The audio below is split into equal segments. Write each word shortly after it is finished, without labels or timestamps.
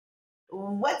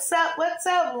What's up? What's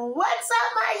up? What's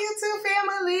up, my YouTube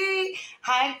family?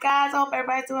 Hi, guys. I hope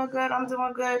everybody's doing good. I'm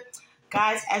doing good.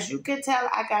 Guys, as you can tell,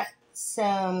 I got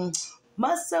some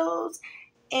mussels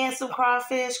and some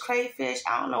crawfish, crayfish.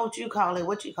 I don't know what you call it.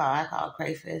 What you call it? I call it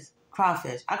crayfish.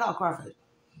 Crawfish. I call it crawfish.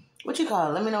 What you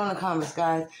call it? Let me know in the comments,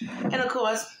 guys. And, of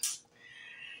course,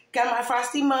 got my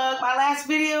frosty mug. My last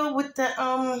video with the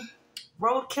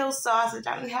roadkill sausage.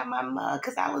 I didn't have my mug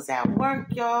because I was at work,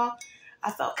 y'all. I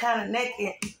felt kind of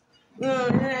naked.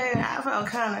 I felt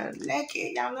kind of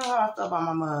naked. Y'all know how I feel about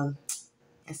my mug.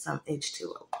 And some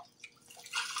H2O.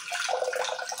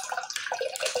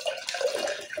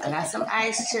 I got some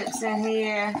ice chips in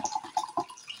here.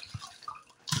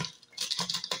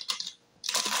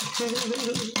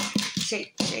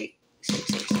 Shake, shake, shake,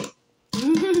 shake, shake.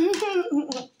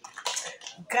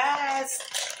 Guys,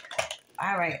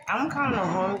 all right, I'm kind of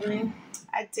hungry.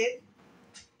 I did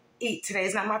eat.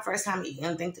 Today's not my first time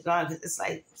eating. Thank to God, because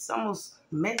it's almost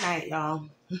midnight, y'all.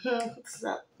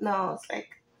 No,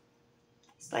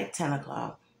 it's like 10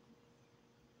 o'clock.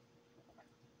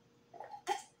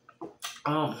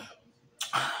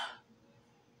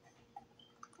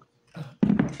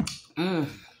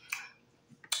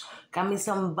 Got me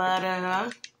some butter,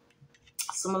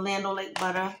 some Orlando Lake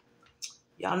butter.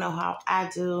 Y'all know how I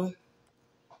do.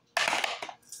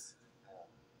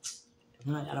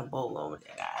 And I got a bowl over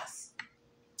there, guys.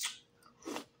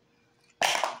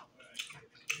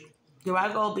 Here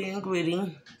I go being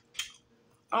greedy.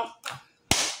 Oh,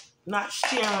 not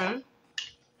sharing.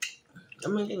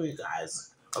 Let me give you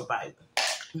guys a bite.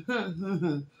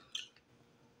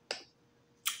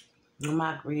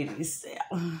 My greedy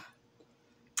self.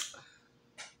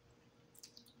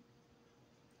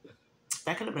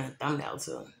 That could have been a thumbnail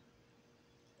too.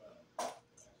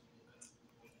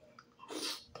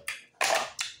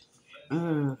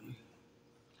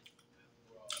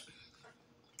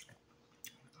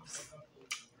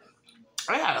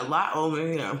 I got a lot over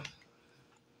here.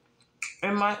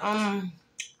 And my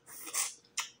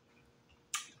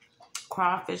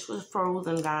crawfish was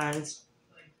frozen, guys.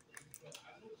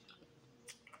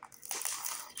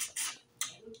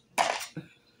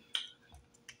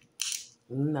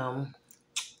 No.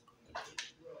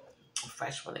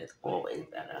 Fresh one is always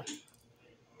better.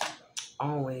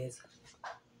 Always.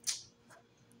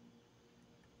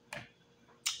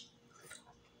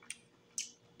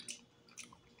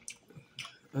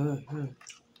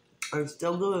 It's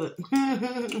still good.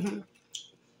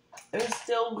 It's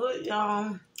still good,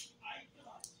 y'all.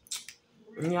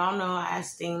 Y'all know I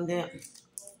steamed it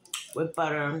with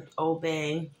butter, Old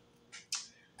Bay.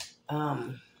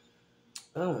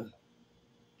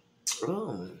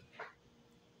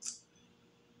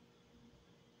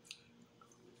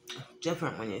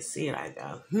 Different when you see it like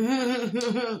that.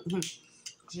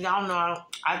 Y'all know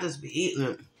I just be eating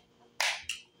it.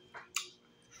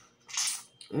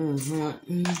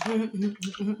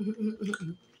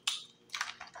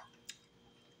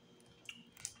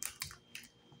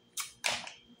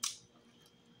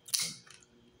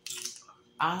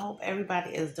 I hope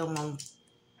everybody is doing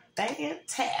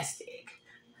fantastic,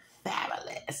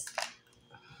 fabulous.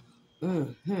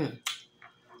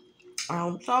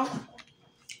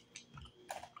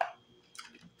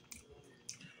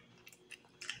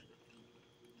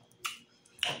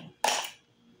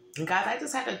 So guys, I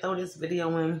just had to throw this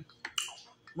video in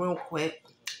real quick.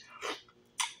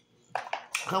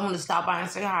 Coming to stop by and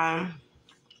say hi.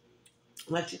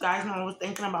 Let you guys know I was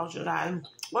thinking about you guys.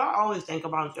 Well, I always think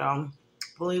about y'all.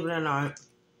 Believe it or not.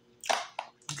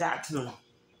 Got to.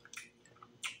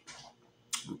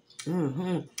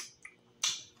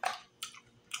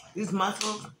 These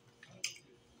mussels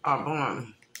are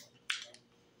bomb.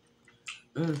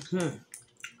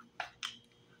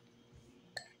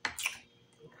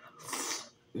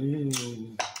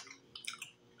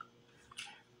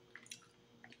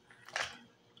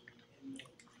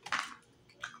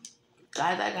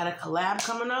 Guys, I got a collab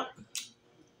coming up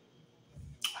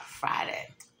Friday.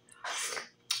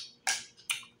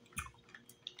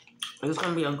 It's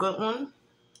gonna be a good one.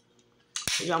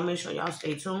 Y'all make sure y'all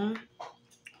stay tuned.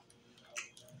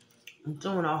 I'm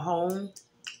doing a whole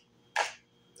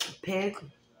pig.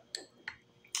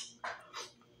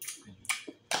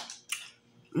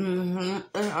 It's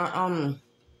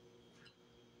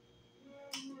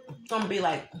gonna be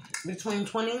like between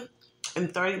 20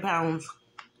 and 30 pounds.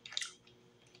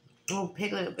 Little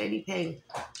piglet, baby pig.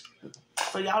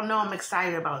 So y'all know I'm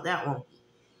excited about that one.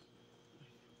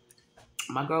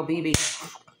 My girl BB.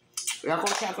 Y'all go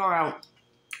check her out.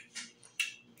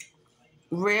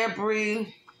 Rare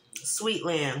Breed,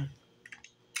 Sweetland.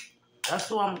 That's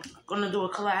who I'm gonna do a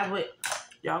collab with.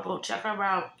 Y'all go check her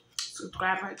out.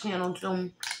 subscribe to our channel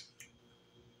too.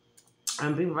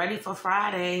 And be ready for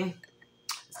Friday.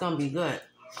 It's gonna be good.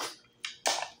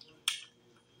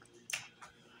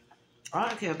 I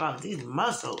don't care about these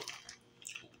mussels.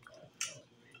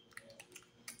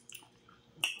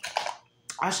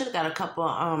 I should have got a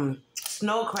couple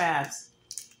snow crabs.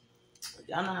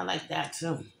 Y'all know I like that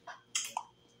too.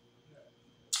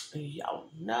 Y'all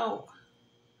know.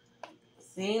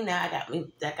 See, now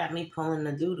that got me pulling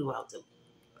the doo-doo out the...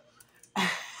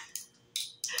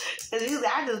 Cause usually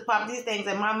I just pop these things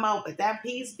in my mouth, but that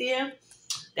piece there,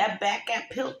 that back got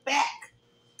peeled back.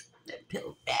 That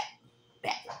peeled back.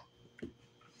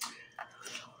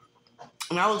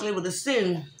 And I was able to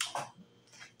sing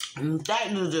that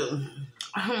doo-doo.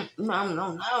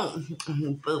 No.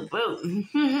 Boo boo.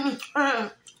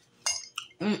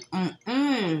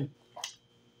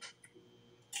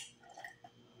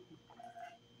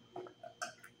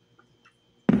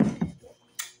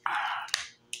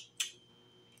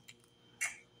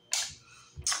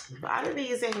 A lot of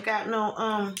these ain't got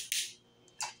no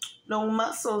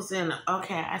mussels in it.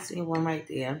 Okay, I see one right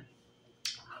there.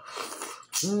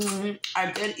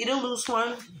 I did eat a loose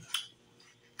one,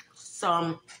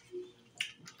 so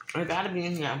it gotta be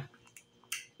in here.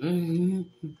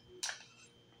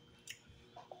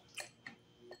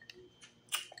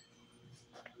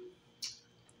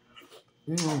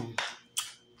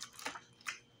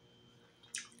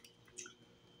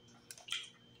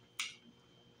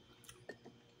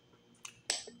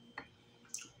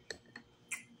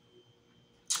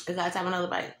 You guys have another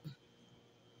bite.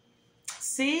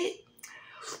 See?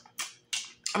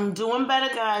 I'm doing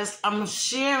better, guys. I'm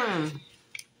sharing.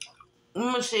 I'm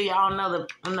gonna share y'all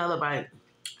another bite.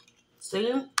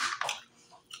 See?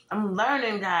 I'm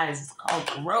learning, guys. It's called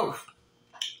growth.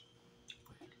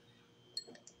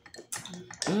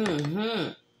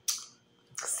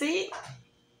 See?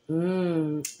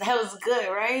 That was good,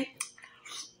 right?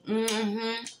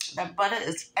 That butter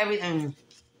is everything.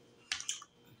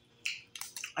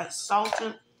 That's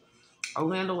salted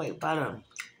Orlando Way butter.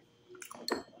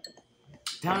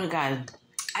 Tell you guys,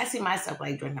 I see myself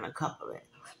like drinking a cup of it.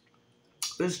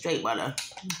 It's straight butter.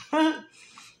 I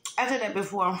said that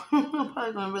before. I'm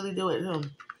probably gonna really do it too.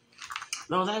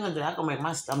 No, I ain't gonna do that. Gonna make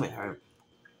my stomach hurt.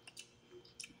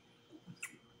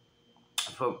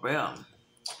 For real.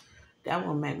 That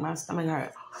will make my stomach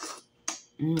hurt.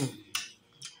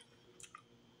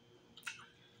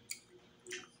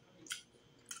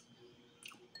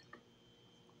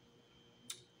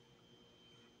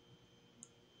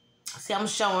 See, I'm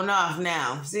showing off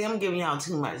now. See, I'm giving y'all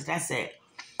too much. That's it.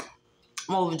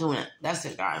 I'm overdoing it. That's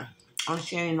it, guys. I'm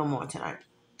sharing no more tonight.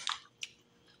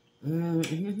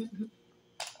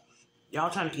 Y'all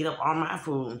trying to eat up all my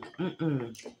food.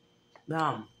 No,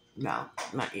 I'm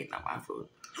not eating up my food.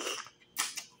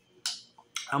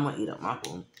 I'm gonna eat up my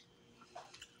food.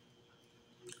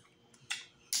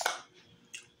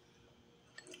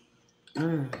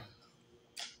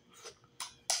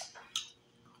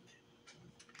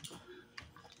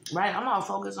 Right, I'm all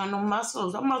focused on the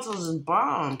mussels. The mussels is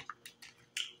bomb.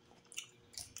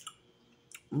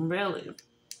 Really.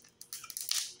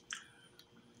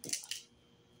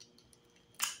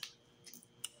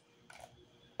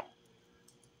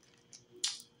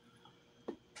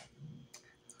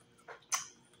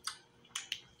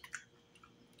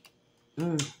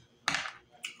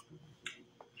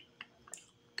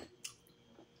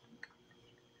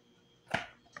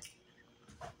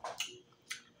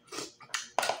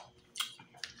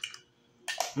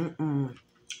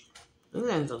 These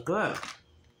things are good.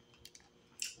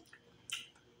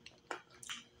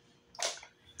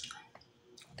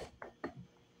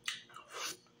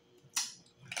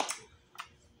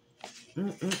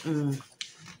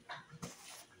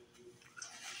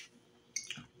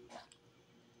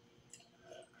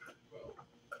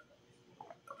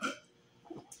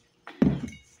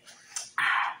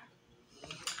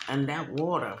 And that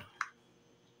water,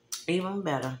 even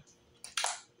better.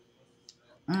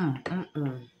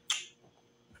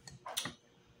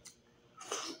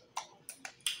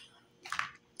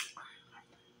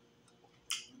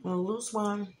 A loose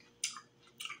one.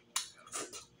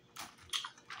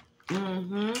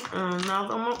 And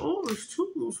another one. Oh, there's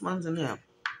two loose ones in there.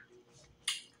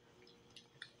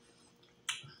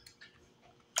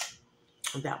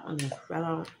 That one just fell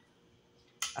out.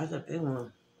 That's a big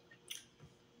one.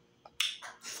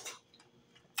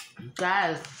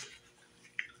 Guys,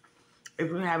 if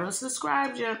you haven't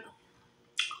subscribed yet,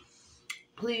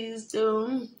 please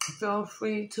do. Feel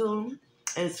free to.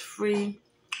 It's free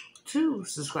to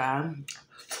subscribe.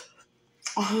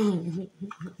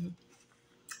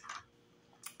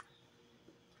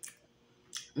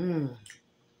 Mmm.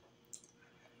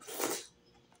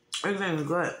 Everything is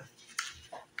good.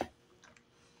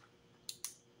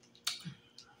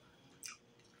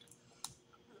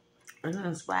 Everything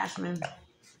is splashing.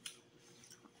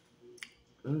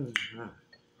 Mmm.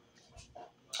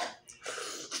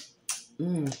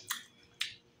 Mmm.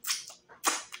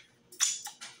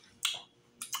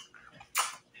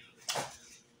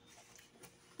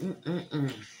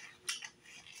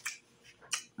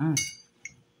 Mm.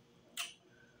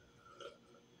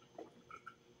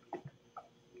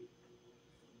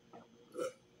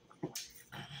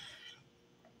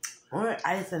 More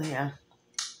ice in here.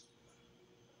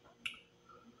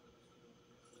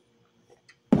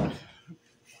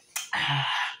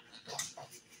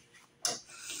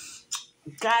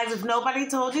 Guys, if nobody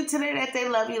told you today that they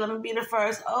love you, let me be the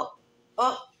first. Oh.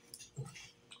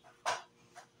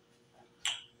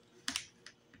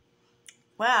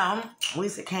 Well, at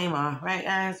least it came off, right,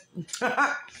 guys?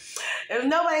 If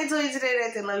nobody told you today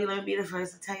that they love you, let me be the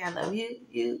first to tell you I love you,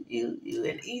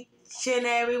 and each and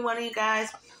every one of you guys.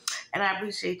 And I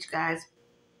appreciate you guys.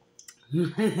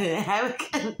 Have a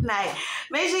good night.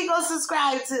 Make sure you go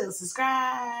subscribe too.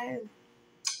 Subscribe.